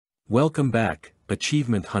Welcome back,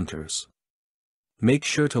 achievement hunters. Make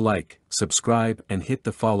sure to like, subscribe and hit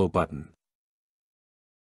the follow button.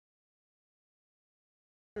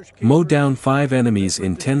 Mow down 5 enemies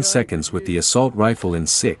in 10 seconds with the assault rifle in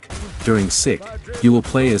SICK. During SICK, you will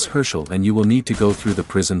play as Herschel and you will need to go through the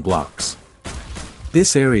prison blocks.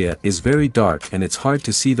 This area is very dark and it's hard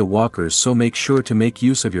to see the walkers, so make sure to make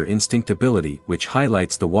use of your instinct ability, which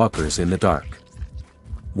highlights the walkers in the dark.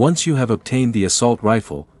 Once you have obtained the assault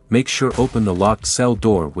rifle, make sure open the locked cell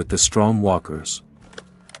door with the strong walkers.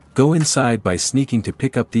 Go inside by sneaking to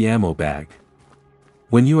pick up the ammo bag.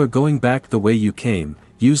 When you are going back the way you came,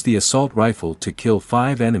 use the assault rifle to kill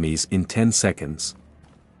 5 enemies in 10 seconds.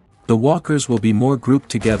 The walkers will be more grouped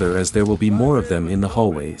together as there will be more of them in the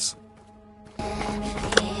hallways.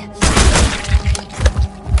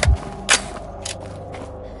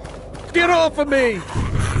 Get off of me!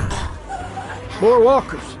 More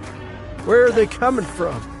walkers. Where are they coming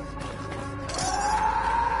from?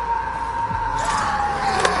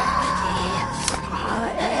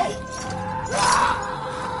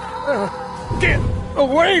 Get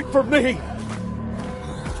away from me!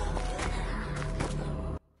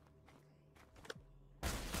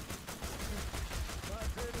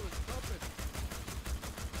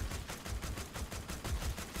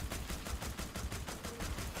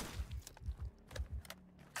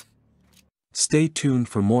 Stay tuned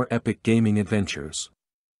for more epic gaming adventures.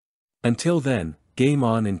 Until then, game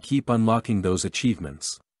on and keep unlocking those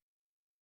achievements.